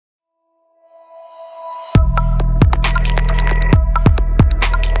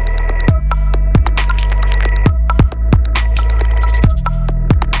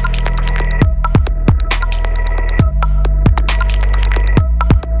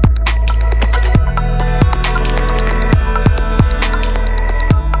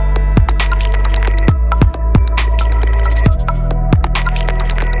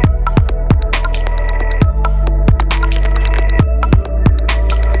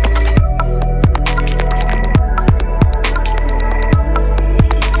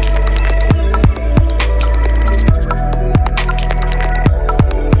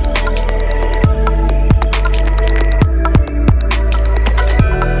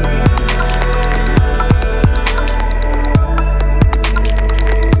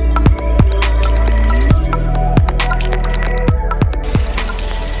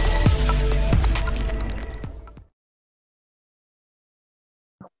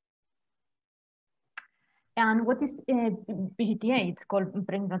And what is PGT-A? It's called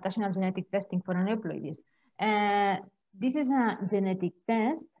Preimplantational Genetic Testing for Aneuploidies. This is a genetic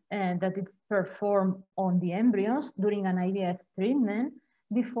test that is performed on the embryos during an IVF treatment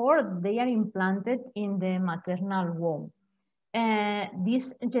before they are implanted in the maternal womb.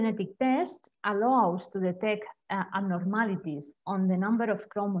 These genetic tests allow us to detect abnormalities on the number of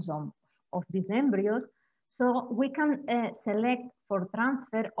chromosomes of these embryos, so we can select for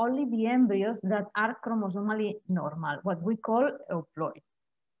transfer only the embryos that are chromosomally normal, what we call euploid.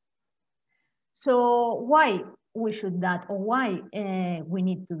 So why we should that, or why we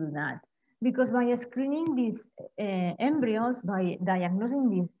need to do that? Because by screening these embryos, by diagnosing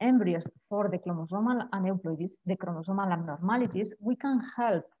these embryos for the chromosomal aneuploidies, the chromosomal abnormalities, we can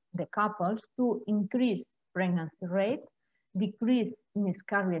help the couples to increase pregnancy rate, decrease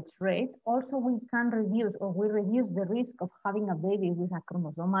miscarriage rate. Also, we can reduce, or we reduce the risk of having a baby with a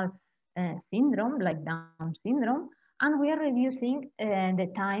chromosomal syndrome, like Down syndrome, and we are reducing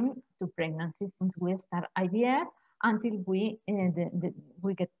the time to pregnancy since we start IVF until we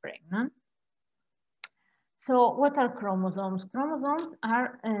get pregnant. So what are chromosomes? Chromosomes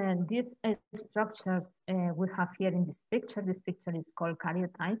are these structures we have here in this picture. This picture is called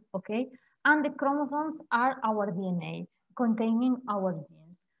karyotype, okay? And the chromosomes are our DNA containing our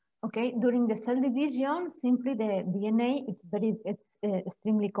genes, okay? During the cell division, simply the DNA, it's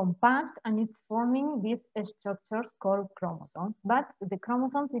extremely compact and it's forming these structures called chromosomes. But the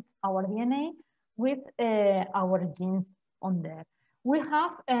chromosomes, it's our DNA with our genes on there. We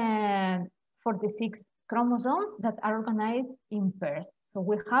have 46 chromosomes that are organized in pairs. So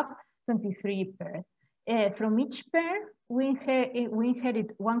we have 23 pairs. From each pair, we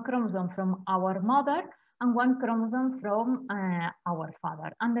inherit one chromosome from our mother and one chromosome from our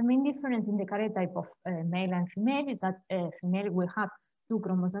father. And the main difference in the karyotype of male and female is that female will have 2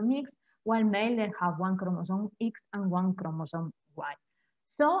 chromosomes X, while male they have 1 chromosome X and 1 chromosome Y.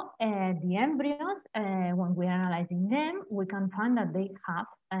 So the embryos, when we're analyzing them, we can find that they have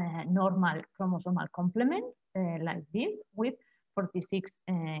a normal chromosomal complement like this with 46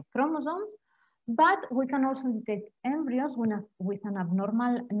 chromosomes, but we can also detect embryos with an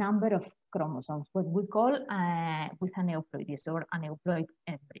abnormal number of chromosomes, what we call with aneuploidies or aneuploid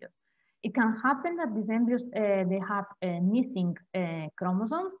embryos. It can happen that these embryos, they have missing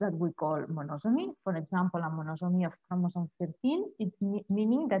chromosomes that we call monosomy. For example, a monosomy of chromosome 13, it's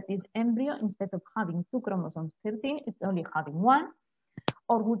meaning that this embryo, instead of having 2 chromosomes 13, it's only having 1.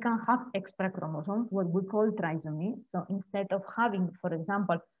 Or we can have extra chromosomes, what we call trisomy. So instead of having, for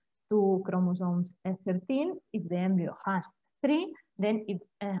example, 2 chromosomes 13, if the embryo has 3, then it's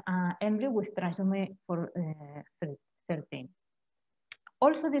an embryo with trisomy for 13.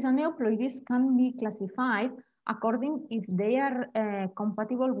 Also, these aneuploidies can be classified according if they are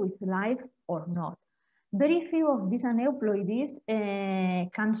compatible with life or not. Very few of these aneuploidies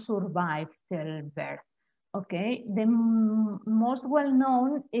can survive till birth. Okay, the most well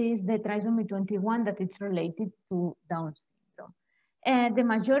known is the trisomy 21 that is related to Down syndrome. The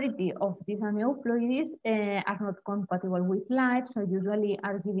majority of these aneuploidies are not compatible with life, so usually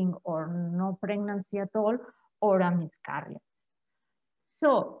are giving or no pregnancy at all or a miscarriage.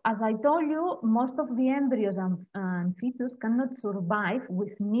 So, as I told you, most of the embryos and fetus cannot survive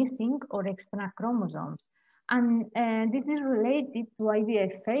with missing or extra chromosomes. And this is related to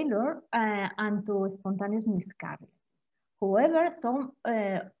IVF failure and to spontaneous miscarriage. However, some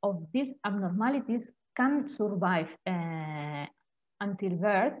of these abnormalities can survive until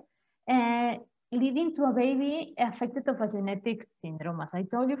birth, leading to a baby affected of a genetic syndrome. As I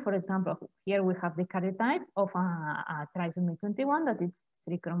told you, for example, here we have the karyotype of a trisomy 21 that is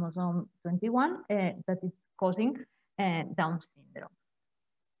 3 chromosome 21 that is causing Down syndrome.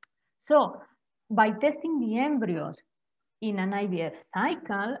 So by testing the embryos in an IVF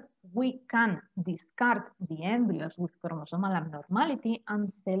cycle, we can discard the embryos with chromosomal abnormality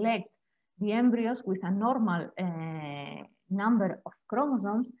and select the embryos with a normal number of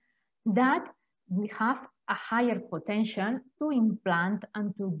chromosomes that we have a higher potential to implant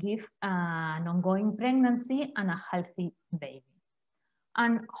and to give an ongoing pregnancy and a healthy baby.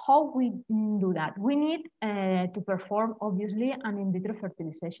 And how we do that? We need to perform, obviously, an in vitro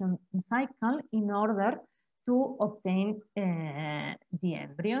fertilization cycle in order to obtain the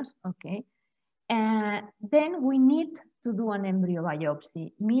embryos, okay? Then we need to do an embryo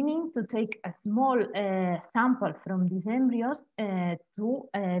biopsy, meaning to take a small sample from these embryos to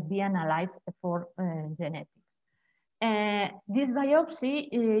be analyzed for genetics. This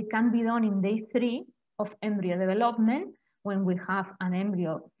biopsy can be done in day 3 of embryo development when we have an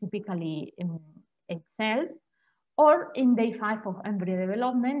embryo typically in 8 cells, or in day 5 of embryo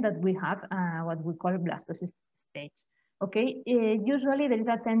development that we have what we call blastocyst stage. Okay, usually there is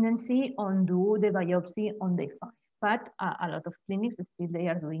a tendency on do the biopsy on day 5, but a lot of clinics still they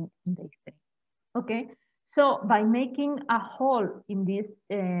are doing in day 3. Okay, so by making a hole in this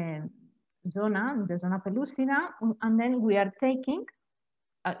zona, the zona pellucida, and then we are taking,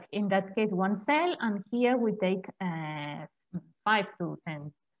 in that case, 1 cell, and here we take 5 to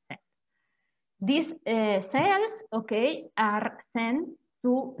 10 cells. These cells, okay, are sent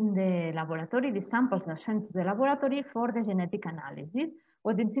to the laboratory. The samples are sent to the laboratory for the genetic analysis.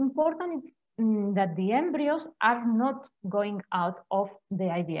 What is important is that the embryos are not going out of the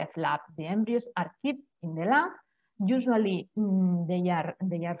IVF lab. The embryos are kept in the lab. Usually they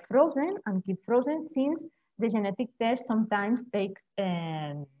are frozen and keep frozen, since the genetic test sometimes takes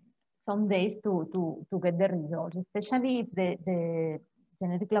some days to get the results, especially if the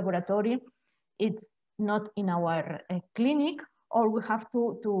genetic laboratory it's not in our clinic, or we have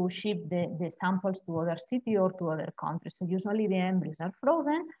to ship the samples to other city or to other countries. So usually the embryos are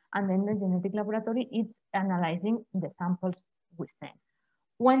frozen, and then the genetic laboratory is analyzing the samples we send.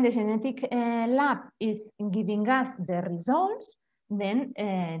 When the genetic lab is giving us the results, then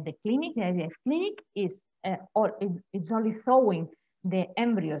the clinic, the IVF clinic, is it's only showing the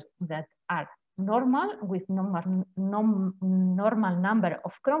embryos that are normal, with normal number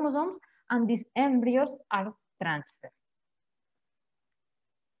of chromosomes, and these embryos are transferred.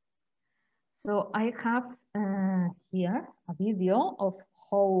 So I have here a video of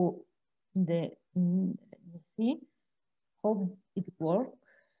how how it works,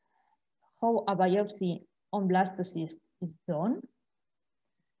 how a biopsy on blastocyst is done.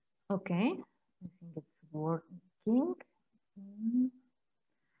 Okay, I think it's working.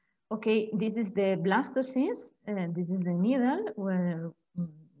 Okay, this is the blastocyst, and this is the needle where.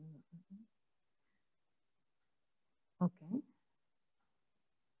 Okay.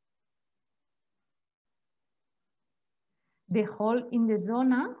 The hole in the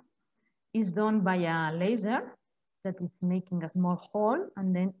zona is done by a laser that is making a small hole,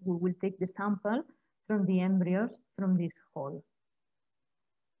 and then we will take the sample from the embryos from this hole.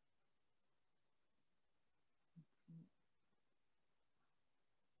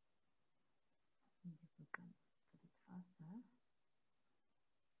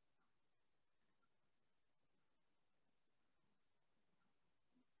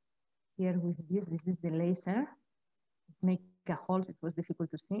 Here with this is the laser. Make a hole, it was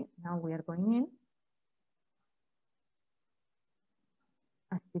difficult to see. Now we are going in,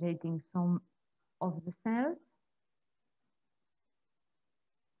 aspirating some of the cells.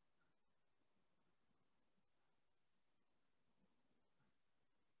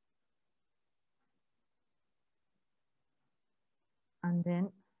 And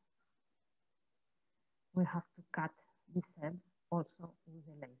then we have to cut the cells also with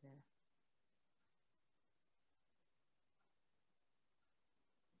the laser.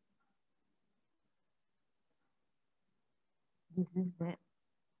 This is the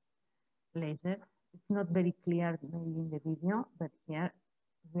laser. It's not very clear maybe in the video, but here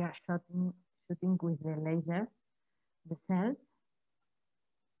we are shooting with the laser the cells.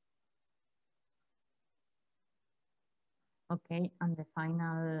 Okay, and the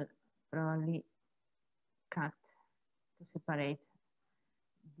final probably cut to separate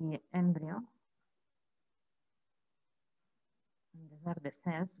the embryo. And these are the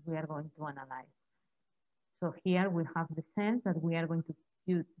cells we are going to analyze. So here we have the cells that we are going to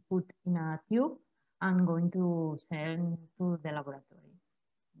put in a tube and going to send to the laboratory.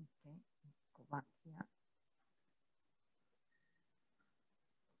 Okay, let's go back here.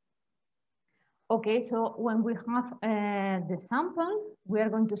 Okay, so when we have the sample, we are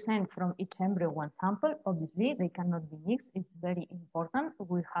going to send from each embryo 1 sample. Obviously, they cannot be mixed. It's very important.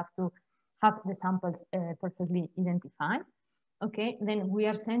 We have to have the samples perfectly identified. Okay, then we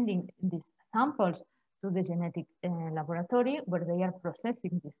are sending these samples to the genetic laboratory, where they are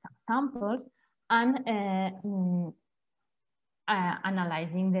processing these samples and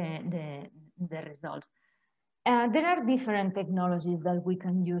analyzing the results. There are different technologies that we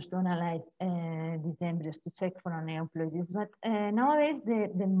can use to analyze these embryos to check for aneuploidies, but nowadays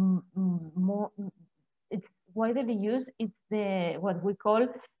it's widely used. It's what we call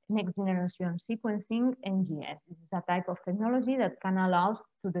next generation sequencing, NGS. This is a type of technology that can allow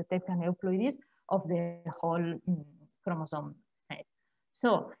to detect aneuploidies of the whole chromosome set.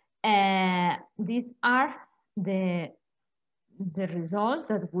 So these are the results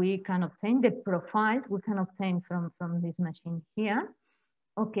that we can obtain, the profiles we can obtain from this machine here.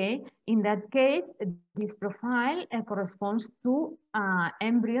 Okay, in that case, this profile corresponds to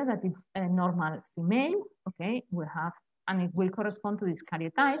embryo that is a normal female. Okay, we have, and it will correspond to this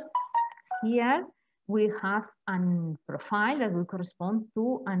karyotype. Here we have a profile that will correspond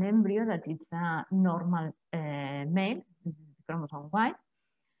to an embryo that is a normal male. This is the chromosome Y.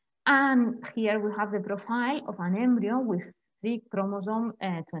 And here we have the profile of an embryo with 3 chromosome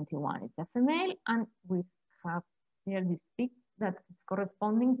 21. It's a female, and we have here this peak that is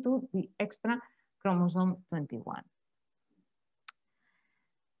corresponding to the extra chromosome 21.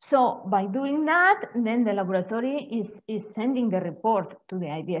 So by doing that, then the laboratory is sending the report to the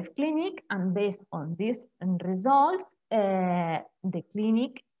IVF clinic, and based on these results, the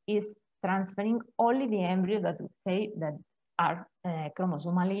clinic is transferring only the embryos that we say that are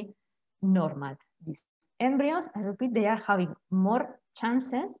chromosomally normal. These embryos, I repeat, they are having more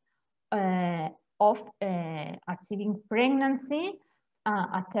chances of achieving pregnancy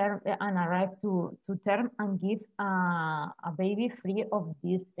and arrive to term and give a baby free of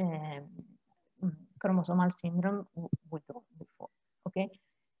this chromosomal syndrome we talked before. Okay,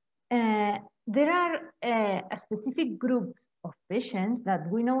 there are a specific group of patients that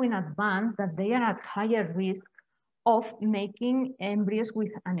we know in advance that they are at higher risk of making embryos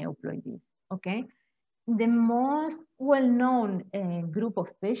with aneuploidies. Okay, the most well-known group of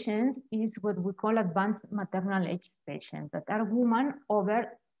patients is what we call advanced maternal age patients, that are women over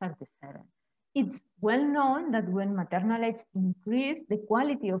 37. It's well known that when maternal age increases, the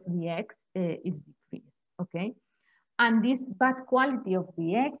quality of the eggs is decreased, okay? And this bad quality of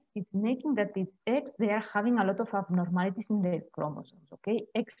the eggs is making that these eggs, they are having a lot of abnormalities in their chromosomes, okay?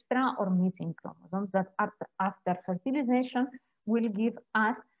 Extra or missing chromosomes that after fertilization will give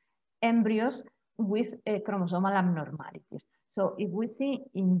us embryos with chromosomal abnormalities. So if we see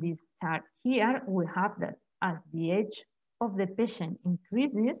in this chart here, we have that as the age of the patient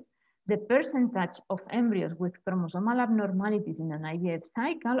increases, the percentage of embryos with chromosomal abnormalities in an IVF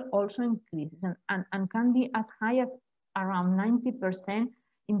cycle also increases and can be as high as around 90%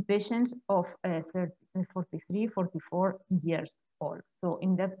 in patients of 43, 44 years old. So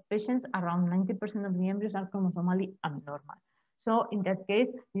in that patients, around 90% of the embryos are chromosomally abnormal. So in that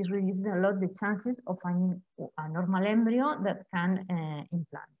case, this reduces a lot the chances of finding a normal embryo that can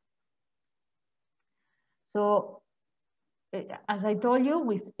implant. So as I told you,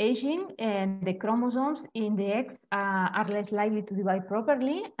 with aging, the chromosomes in the eggs are less likely to divide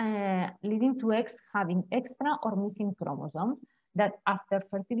properly, leading to eggs having extra or missing chromosomes that after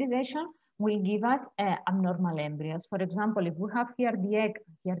fertilization will give us abnormal embryos. For example, if we have here the egg,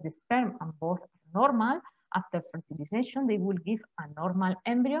 here the sperm, and both are normal, after fertilization, they will give a normal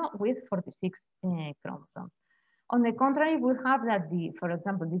embryo with 46 chromosomes. On the contrary, we have that for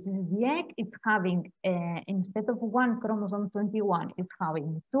example, this is the egg, it's having, instead of 1 chromosome 21, it's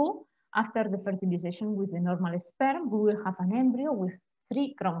having 2. After the fertilization with the normal sperm, we will have an embryo with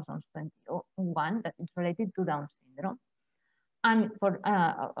 3 chromosomes 21 that is related to Down syndrome. And for,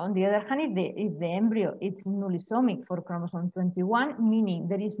 on the other hand, if the embryo is nullisomic for chromosome 21, meaning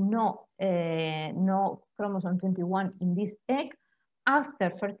there is no chromosome 21 in this egg,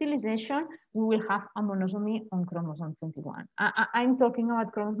 after fertilization, we will have a monosomy on chromosome 21. I'm talking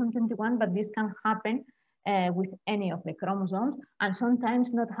about chromosome 21, but this can happen with any of the chromosomes, and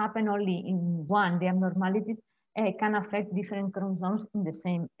sometimes not happen only in one. The abnormalities can affect different chromosomes in the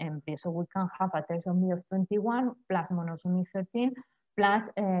same embryo. So we can have a trisomy of 21 plus monosomy 13 plus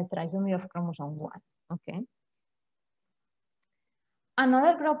trisomy of chromosome 1, okay?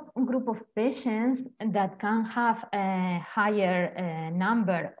 Another group of patients that can have a higher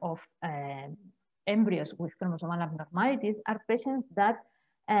number of embryos with chromosomal abnormalities are patients that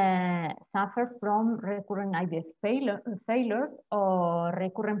suffer from recurrent IVF failures or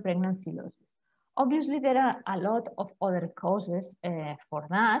recurrent pregnancy losses. Obviously, there are a lot of other causes for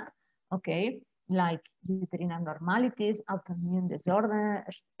that, okay, like uterine abnormalities, autoimmune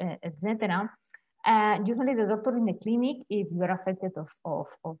disorders, etc. Usually the doctor in the clinic, if you are affected of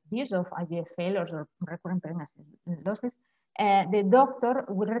IVF failures or recurrent pregnancy losses, the doctor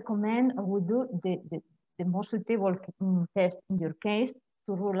will recommend or will do the most suitable test in your case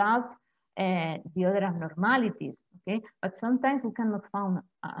to rule out the other abnormalities, okay? But sometimes we cannot found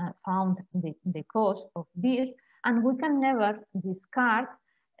the cause of this, and we can never discard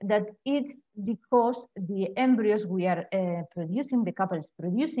that it's because the embryos we are producing, the couple is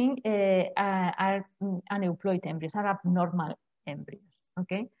producing, are aneuploid embryos, are abnormal embryos,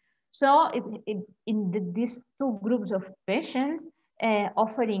 okay? So these two groups of patients,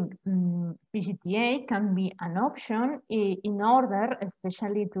 offering PGT-A can be an option in order,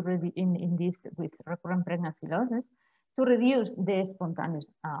 especially to in this with recurrent pregnancy losses, to reduce the spontaneous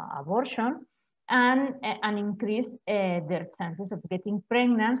abortion and increase their chances of getting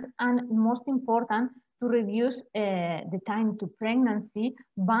pregnant, and most important, to reduce the time to pregnancy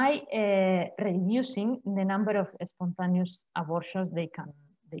by reducing the number of spontaneous abortions they can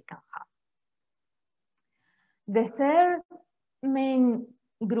have. The third main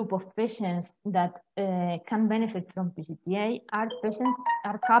group of patients that can benefit from PGT-A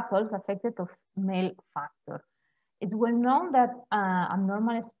are couples affected of male factor. It's well known that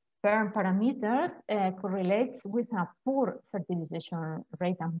abnormal sperm parameters correlates with a poor fertilization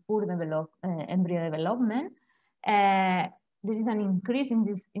rate and poor embryo development. There is an increase in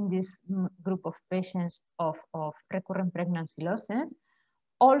this group of patients of recurrent pregnancy losses.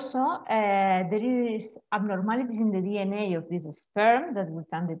 Also, there is abnormalities in the DNA of this sperm that we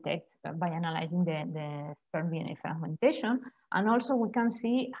can detect by analyzing the sperm DNA fragmentation. And also we can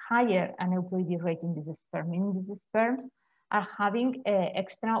see higher aneuploidy rate in this sperm. In these sperms are having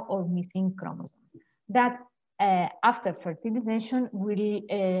extra or missing chromosomes that after fertilization will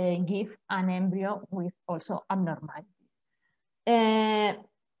give an embryo with also abnormalities.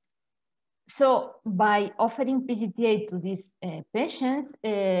 So by offering PGT-A to these patients,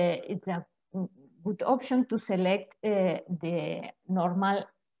 it's a good option to select the normal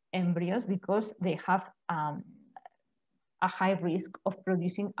embryos because they have a high risk of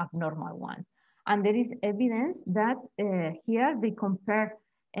producing abnormal ones. And there is evidence that here they compare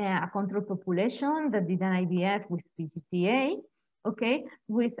a control population that did an IVF with PGT-A, okay,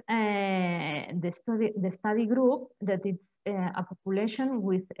 with the study group that is a population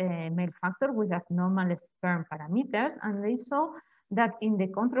with a male factor with abnormal sperm parameters, and they saw that in the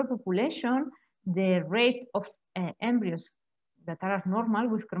control population, the rate of embryos that are abnormal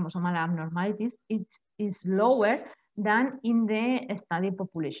with chromosomal abnormalities is lower than in the study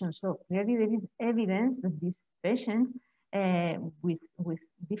population. So clearly there is evidence that these patients with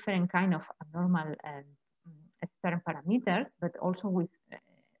different kind of abnormal sperm parameters, but also with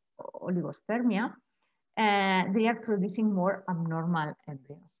oligospermia, they are producing more abnormal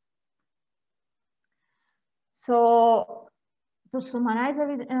embryos. So to summarize a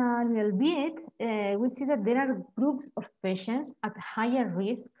little bit, we see that there are groups of patients at higher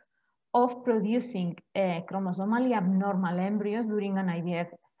risk of producing chromosomally abnormal embryos during an IVF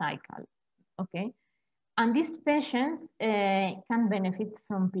cycle, okay? And these patients can benefit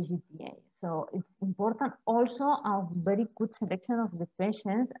from PGT-A. So it's important also a very good selection of the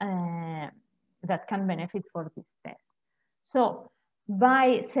patients that can benefit for this test. So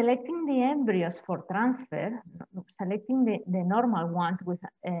by selecting the embryos for transfer, selecting the normal ones with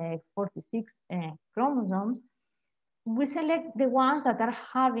 46 chromosomes, we select the ones that are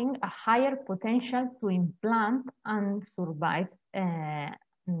having a higher potential to implant and survive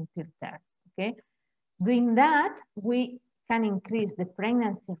until term, okay? Doing that, we can increase the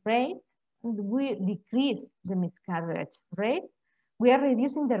pregnancy rate, we decrease the miscarriage rate, we are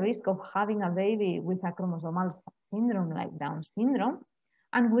reducing the risk of having a baby with a chromosomal syndrome like Down syndrome,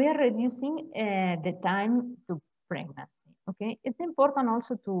 and we are reducing the time to pregnancy, okay? It's important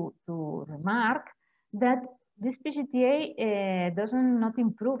also to remark that this PGT-A does not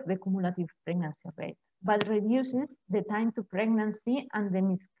improve the cumulative pregnancy rate, but reduces the time to pregnancy and the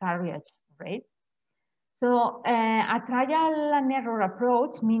miscarriage rate. So a trial and error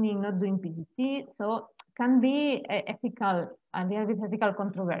approach, meaning not doing PGT, so can be ethical, a little bit ethical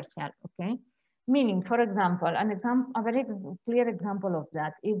controversial, okay? Meaning, for example, a very clear example of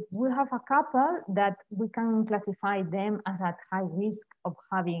that, if we have a couple that we can classify them as at high risk of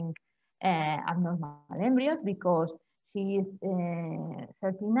having abnormal embryos because she is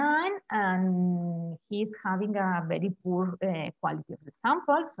 39 and he is having a very poor quality of the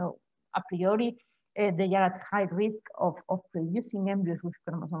sample. So a priori, they are at high risk of producing embryos with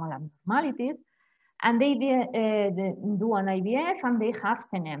chromosomal abnormalities. And they do an IVF and they have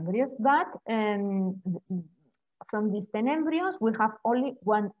 10 embryos, but from these 10 embryos, we have only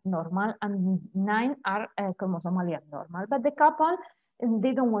 1 normal and 9 are chromosomally abnormal. But the couple,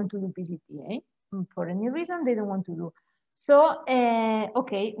 they don't want to do PGT-A for any reason, they don't want to do. So,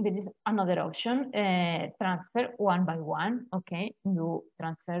 okay, there is another option, transfer 1 by 1, okay, do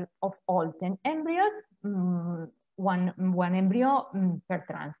transfer of all 10 embryos, one embryo per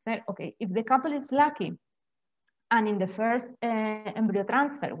transfer. Okay, if the couple is lucky and in the first embryo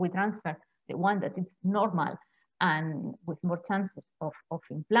transfer, we transfer the one that is normal and with more chances of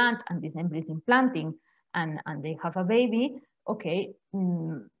implant, and this embryo is implanting and they have a baby, okay,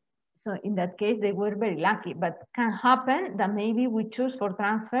 so in that case, they were very lucky, but can happen that maybe we choose for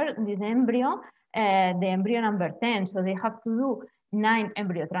transfer this embryo, the embryo number 10. So they have to do 9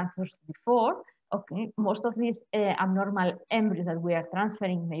 embryo transfers before Okay, most of these abnormal embryos that we are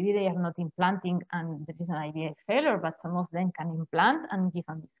transferring, maybe they are not implanting and there is an IVF failure, but some of them can implant and give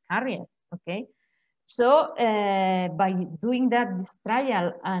a miscarriage, okay? So by doing that, this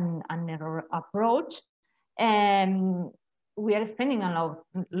trial and error approach, we are spending a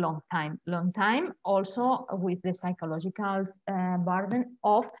long time also with the psychological burden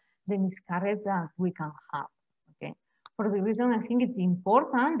of the miscarriage that we can have, okay? For the reason, I think it's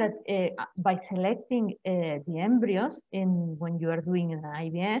important that by selecting the embryos when you are doing an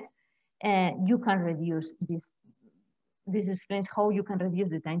IVF, you can reduce this. This explains how you can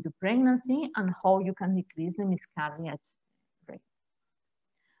reduce the time to pregnancy and how you can decrease the miscarriage rate.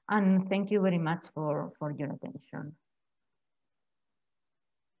 And thank you very much for your attention.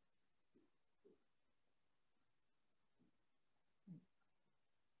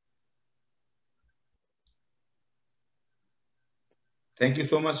 Thank you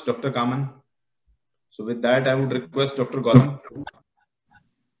so much, Dr. Carmen. So with that, I would request Dr. Gautam.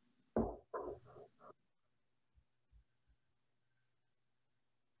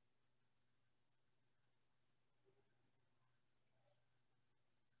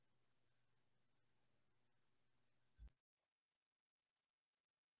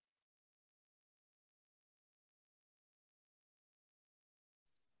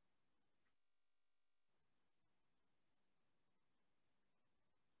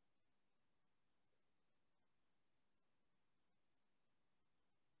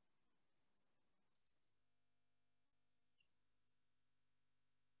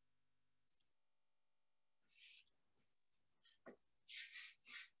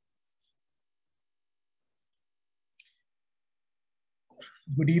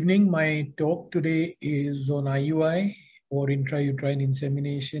 Good evening. My talk today is on IUI or intrauterine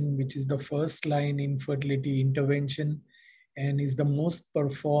insemination, which is the first line infertility intervention and is the most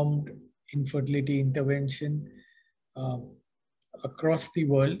performed infertility intervention across the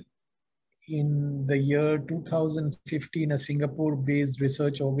world. In the year 2015, a Singapore-based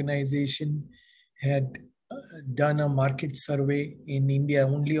research organization had done a market survey in India,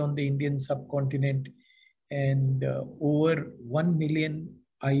 only on the Indian subcontinent, and over 1 million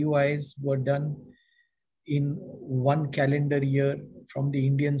IUIs were done in one calendar year from the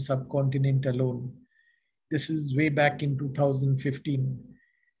Indian subcontinent alone. This is way back in 2015.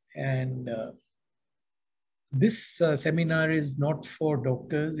 And this seminar is not for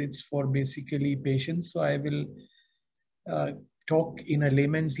doctors, it's for basically patients. So I will talk in a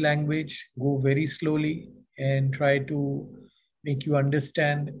layman's language, go very slowly, and try to make you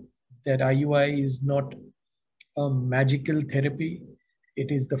understand that IUI is not a magical therapy. It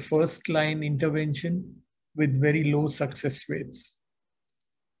is the first line intervention with very low success rates.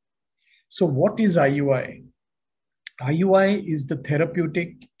 So what is IUI? IUI is the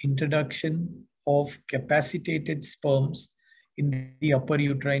therapeutic introduction of capacitated sperms in the upper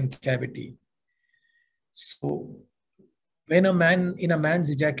uterine cavity. So when in a man's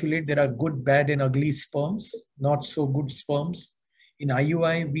ejaculate, there are good, bad, and ugly sperms, not so good sperms. In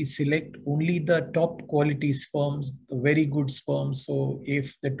IUI, we select only the top quality sperms, the very good sperms. So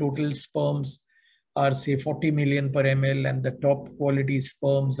if the total sperms are say 40 million per ml and the top quality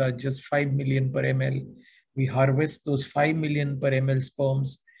sperms are just 5 million per ml, we harvest those 5 million per ml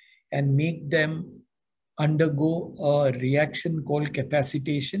sperms and make them undergo a reaction called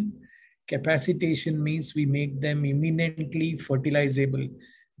capacitation. Capacitation means we make them imminently fertilizable.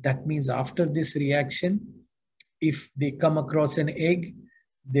 That means after this reaction, if they come across an egg,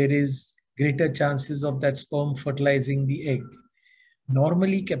 there is greater chances of that sperm fertilizing the egg.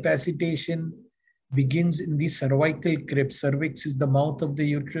 Normally, capacitation begins in the cervical crypt. Cervix is the mouth of the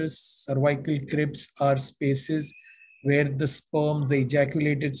uterus. Cervical crypts are spaces where the sperm, the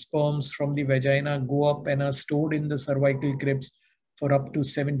ejaculated sperms from the vagina go up and are stored in the cervical crypts for up to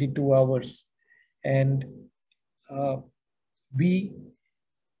 72 hours. And we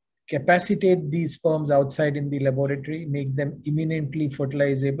capacitate these sperms outside in the laboratory, make them imminently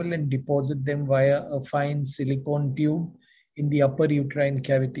fertilizable, and deposit them via a fine silicone tube in the upper uterine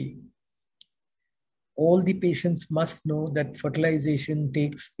cavity. All the patients must know that fertilization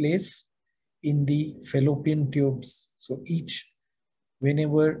takes place in the fallopian tubes. So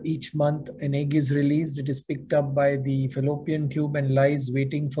whenever each month an egg is released, it is picked up by the fallopian tube and lies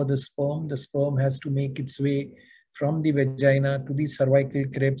waiting for the sperm. The sperm has to make its way from the vagina to the cervical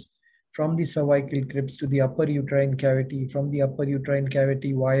crypts, from the cervical crypts to the upper uterine cavity, from the upper uterine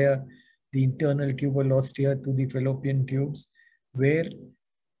cavity via the internal tubal ostia to the fallopian tubes, where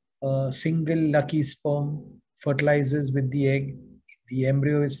a single lucky sperm fertilizes with the egg. The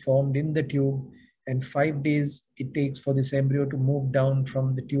embryo is formed in the tube, and 5 days it takes for this embryo to move down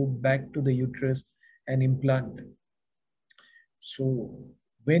from the tube back to the uterus and implant. So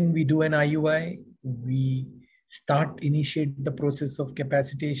when we do an IUI, we initiate the process of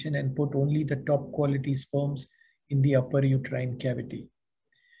capacitation and put only the top quality sperms in the upper uterine cavity.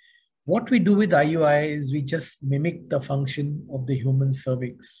 What we do with IUI is we just mimic the function of the human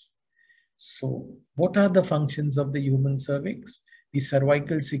cervix. So what are the functions of the human cervix? The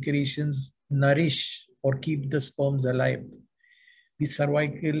cervical secretions nourish or keep the sperms alive.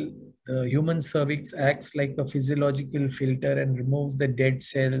 The human cervix acts like a physiological filter and removes the dead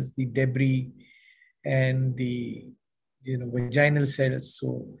cells, the debris, and the vaginal cells.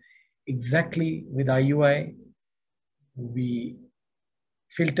 So exactly with IUI, we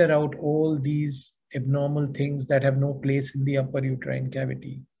filter out all these abnormal things that have no place in the upper uterine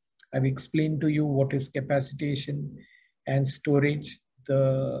cavity. I've explained to you what is capacitation and storage.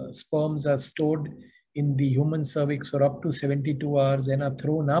 The sperms are stored in the human cervix for up to 72 hours and are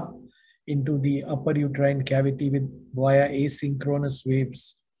thrown up into the upper uterine cavity via asynchronous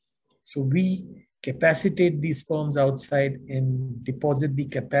waves. So we capacitate these sperms outside and deposit the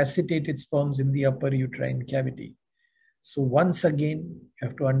capacitated sperms in the upper uterine cavity. So once again, you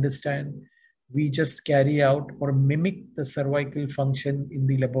have to understand, we just carry out or mimic the cervical function in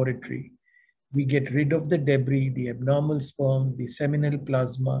the laboratory. We get rid of the debris, the abnormal sperms, the seminal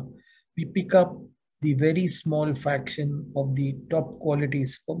plasma. We pick up the very small fraction of the top quality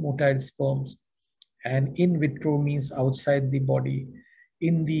motile sperms, and in vitro means outside the body.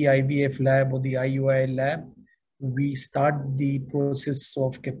 In the IVF lab or the IUI lab, we start the process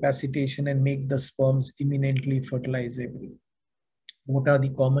of capacitation and make the sperms imminently fertilizable. What are the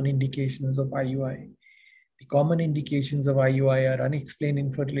common indications of IUI? The common indications of IUI are unexplained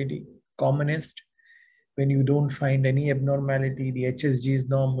infertility. Commonest, when you don't find any abnormality, the HSG is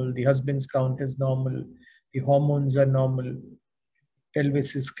normal, the husband's count is normal, the hormones are normal,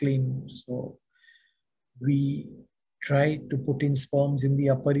 pelvis is clean. So we try to put in sperms in the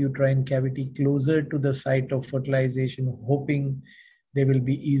upper uterine cavity closer to the site of fertilization, hoping there will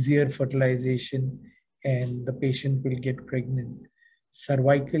be easier fertilization and the patient will get pregnant.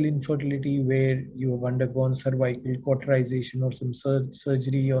 Cervical infertility, where you have undergone cervical cauterization or some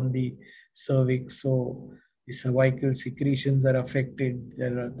surgery on the cervix, so the cervical secretions are affected,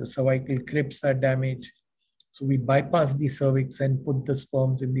 the cervical crypts are damaged. So we bypass the cervix and put the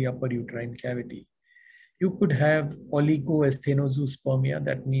sperms in the upper uterine cavity. You could have oligoasthenozoospermia.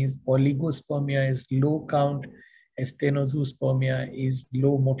 That means oligospermia is low count, asthenozoospermia is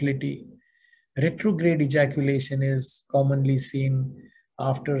low motility. Retrograde ejaculation is commonly seen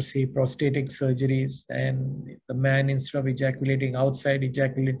after, say, prostatic surgeries, and the man, instead of ejaculating outside,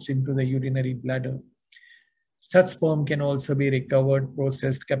 ejaculates into the urinary bladder. Such sperm can also be recovered,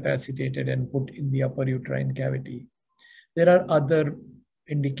 processed, capacitated, and put in the upper uterine cavity. There are other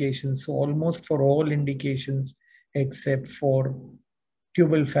indications. So almost for all indications, except for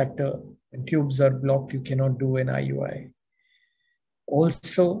tubal factor, when tubes are blocked, you cannot do an IUI.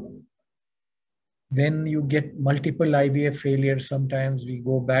 Also, when you get multiple IVF failures, sometimes we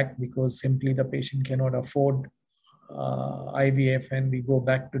go back because simply the patient cannot afford IVF, and we go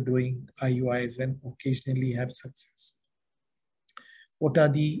back to doing IUIs and occasionally have success. What are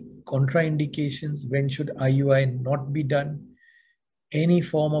the contraindications? When should IUI not be done? Any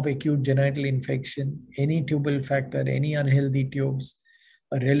form of acute genital infection, any tubal factor, any unhealthy tubes.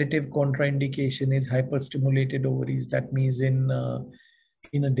 A relative contraindication is hyperstimulated ovaries. That means in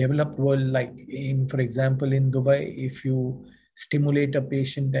a developed world, like for example, in Dubai, if you stimulate a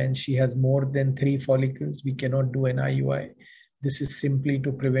patient and she has more than 3 follicles, we cannot do an IUI. This is simply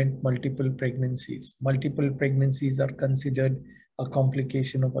to prevent multiple pregnancies. Multiple pregnancies are considered a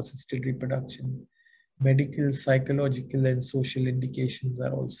complication of assisted reproduction. Medical, psychological, and social indications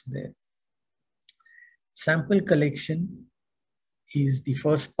are also there. Sample collection is the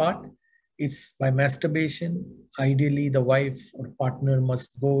first part. It's by masturbation. Ideally, the wife or partner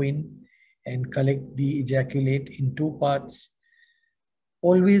must go in and collect the ejaculate in 2 parts.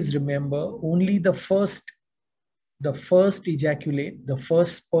 Always remember, only the first ejaculate, the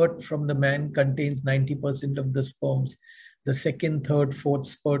first spurt from the man contains 90% of the sperms. The second, third, fourth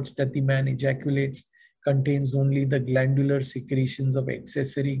spurts that the man ejaculates contains only the glandular secretions of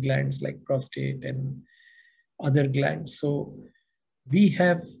accessory glands like prostate and other glands. So we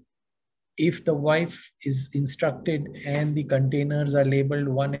have, if the wife is instructed and the containers are labeled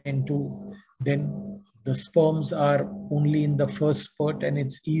 1 and 2, then the sperms are only in the first spurt, and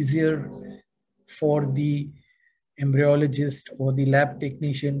it's easier for the embryologist or the lab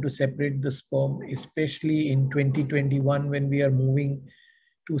technician to separate the sperm, especially in 2021 when we are moving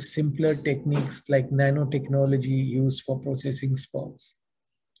to simpler techniques like nanotechnology used for processing sperms.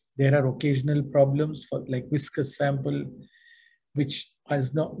 There are occasional problems for like viscous sample, which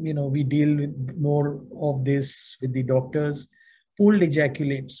has not, we deal with more of this with the doctors. Pooled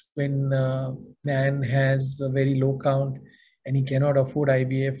ejaculates when man has a very low count and he cannot afford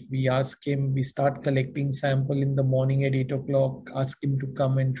IVF. We ask him, we start collecting sample in the morning at 8 o'clock, ask him to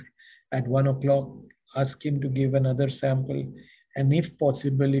come and at 1 o'clock, ask him to give another sample. And if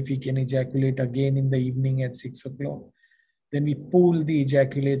possible, if he can ejaculate again in the evening at 6 o'clock, then we pool the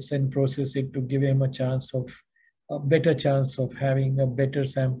ejaculates and process it to give him a better chance of having a better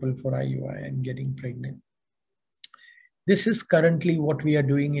sample for IUI and getting pregnant. This is currently what we are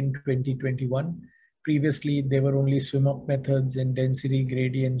doing in 2021. Previously, there were only swim-up methods and density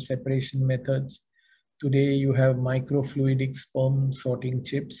gradient separation methods. Today, you have microfluidic sperm sorting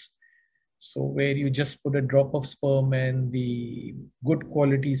chips. So where you just put a drop of sperm and the good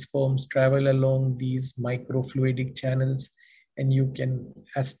quality sperms travel along these microfluidic channels and you can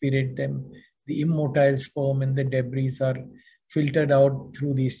aspirate them. The immotile sperm and the debris are filtered out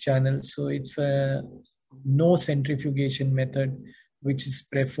through these channels. So it's a no centrifugation method, which is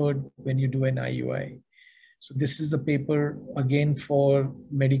preferred when you do an IUI. So this is a paper again for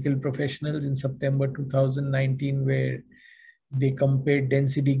medical professionals in September 2019, where they compared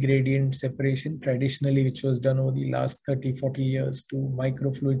density gradient separation traditionally, which was done over the last 30-40 years, to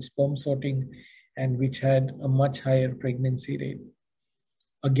microfluid sperm sorting, and which had a much higher pregnancy rate.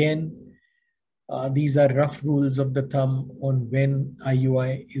 Again, these are rough rules of the thumb on when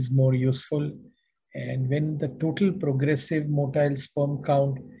IUI is more useful. And when the total progressive motile sperm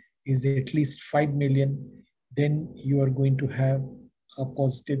count is at least 5 million, then you are going to have a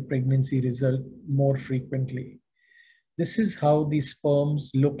positive pregnancy result more frequently. This is how the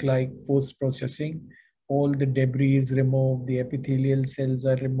sperms look like post-processing. All the debris is removed, the epithelial cells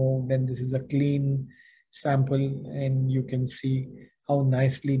are removed, and this is a clean sample, and you can see how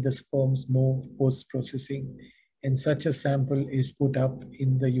nicely the sperms move post-processing. And such a sample is put up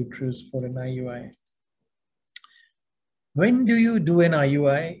in the uterus for an IUI. When do you do an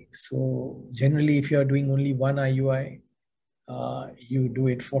IUI? So generally, if you are doing only one IUI, you do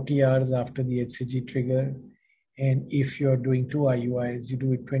it 40 hours after the HCG trigger. And if you're doing two IUIs, you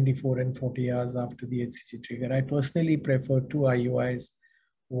do it 24 and 40 hours after the HCG trigger. I personally prefer two IUIs,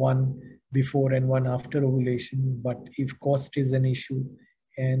 one before and one after ovulation. But if cost is an issue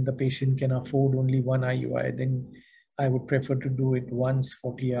and the patient can afford only one IUI, then I would prefer to do it once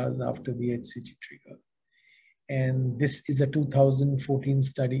 40 hours after the HCG trigger. And this is a 2014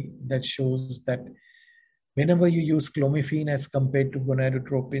 study that shows that whenever you use clomiphene as compared to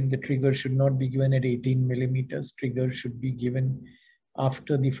gonadotropin, the trigger should not be given at 18 millimeters. Trigger should be given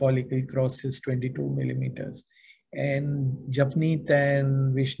after the follicle crosses 22 millimeters. And Japneet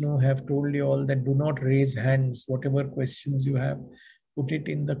and Vishnu have told you all that do not raise hands. Whatever questions you have, put it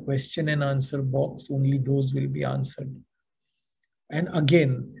in the question and answer box. Only those will be answered. And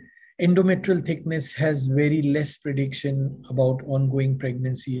again, endometrial thickness has very less prediction about ongoing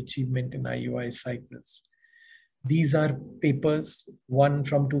pregnancy achievement in IUI cycles. These are papers, one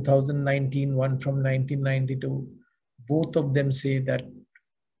from 2019, one from 1992. Both of them say that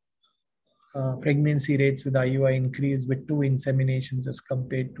pregnancy rates with IUI increase with 2 inseminations as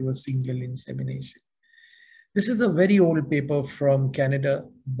compared to a single insemination. This is a very old paper from Canada,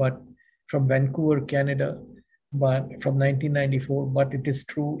 but from Vancouver, Canada, but from 1994, but it is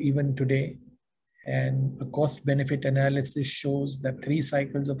true even today. And a cost-benefit analysis shows that 3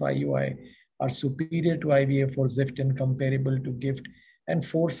 cycles of IUI are superior to IVF or ZIFT and comparable to GIFT, and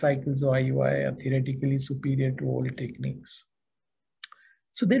 4 cycles of IUI are theoretically superior to all techniques.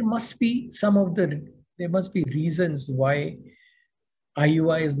 So there must be reasons why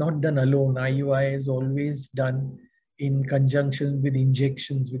IUI is not done alone. IUI is always done in conjunction with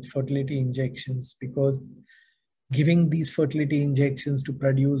injections, with fertility injections, because giving these fertility injections to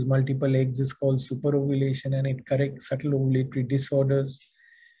produce multiple eggs is called superovulation, and it corrects subtle ovulatory disorders.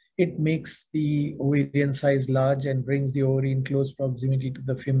 It makes the ovarian size large and brings the ovary in close proximity to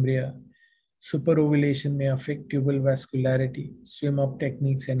the fimbria. Superovulation may affect tubal vascularity. Swim-up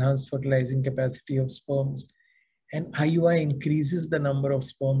techniques enhance fertilizing capacity of sperms. And IUI increases the number of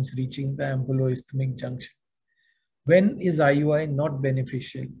sperms reaching the ampuloisthmic junction. When is IUI not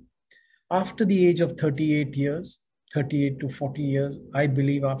beneficial? After the age of 38 years, 38 to 40 years, I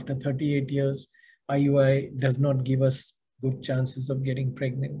believe after 38 years, IUI does not give us good chances of getting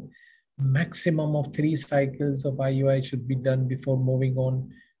pregnant. Maximum of 3 cycles of IUI should be done before moving on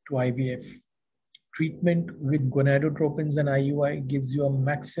to IVF. Treatment with gonadotropins and IUI gives you a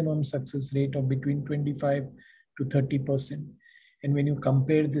maximum success rate of between 25 to 30%. And when you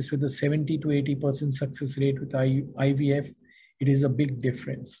compare this with a 70 to 80% success rate with IVF, it is a big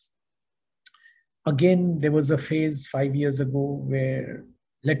difference. Again, there was a phase 5 years ago where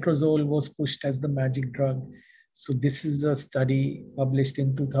letrozole was pushed as the magic drug. So this is a study published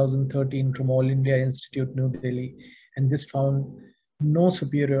in 2013 from All India Institute, New Delhi. And this found no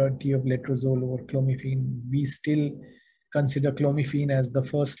superiority of letrozole over clomiphene. We still consider clomiphene as the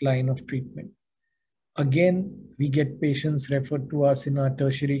first line of treatment. Again, we get patients referred to us in our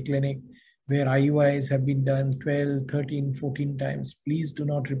tertiary clinic where IUIs have been done 12, 13, 14 times. Please do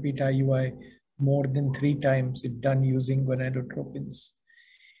not repeat IUI more than 3 times if done using gonadotropins.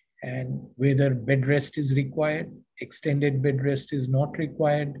 And whether bed rest is required, extended bed rest is not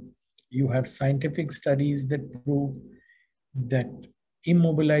required. You have scientific studies that prove that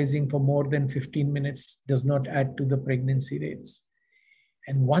immobilizing for more than 15 minutes does not add to the pregnancy rates.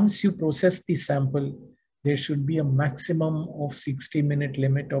 And once you process the sample, there should be a maximum of 60-minute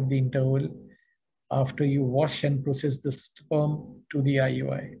limit of the interval after you wash and process the sperm to the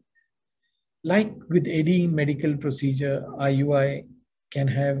IUI. Like with any medical procedure, IUI can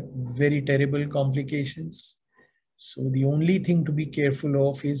have very terrible complications. So the only thing to be careful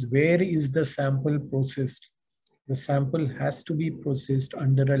of is where is the sample processed. The sample has to be processed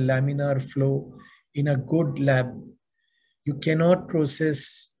under a laminar flow in a good lab. You cannot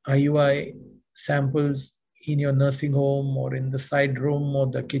process IUI samples in your nursing home or in the side room or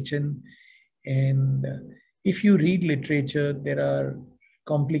the kitchen. And if you read literature, there are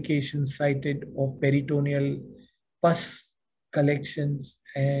complications cited of peritoneal pus collections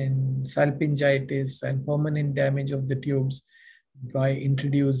and salpingitis and permanent damage of the tubes by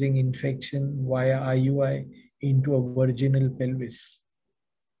introducing infection via IUI into a virginal pelvis.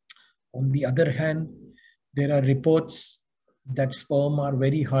 On the other hand, there are reports that sperm are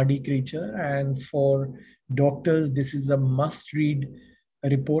very hardy creature, and for doctors, this is a must-read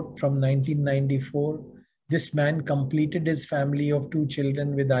report from 1994. This man completed his family of 2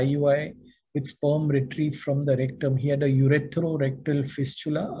 children with IUI with sperm retrieved from the rectum. He had a ureterorectal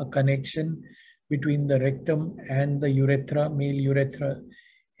fistula, a connection between the rectum and the urethra, male urethra,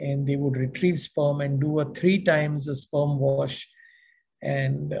 and they would retrieve sperm and do a 3 times a sperm wash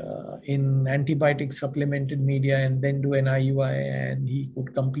and in antibiotic supplemented media, and then do an IUI, and he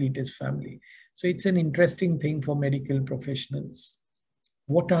could complete his family. So it's an interesting thing for medical professionals.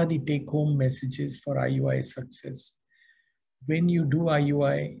 What are the take-home messages for IUI success? When you do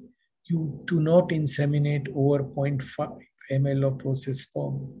IUI, you do not inseminate over 0.5 ml of processed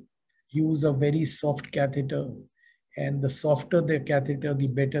sperm. Use a very soft catheter, and the softer the catheter, the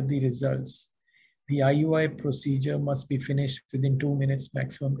better the results. The IUI procedure must be finished within 2 minutes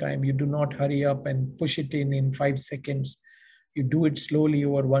maximum time. You do not hurry up and push it in 5 seconds. You do it slowly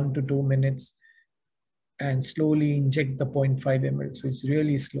over 1 to 2 minutes and slowly inject the 0.5 ml. So it's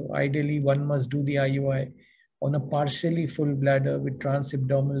really slow. Ideally, one must do the IUI on a partially full bladder with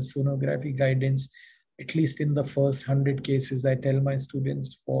transabdominal sonography guidance, at least in the first 100 cases. I tell my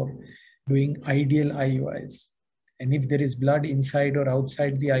students for doing ideal IUIs. And if there is blood inside or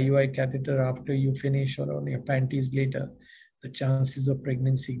outside the IUI catheter after you finish or on your panties later, the chances of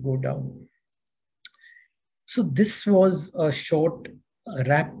pregnancy go down. So this was a short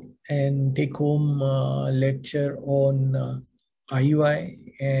wrap and take-home lecture on IUI,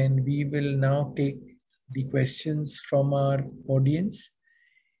 and we will now take the questions from our audience.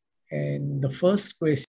 And the first question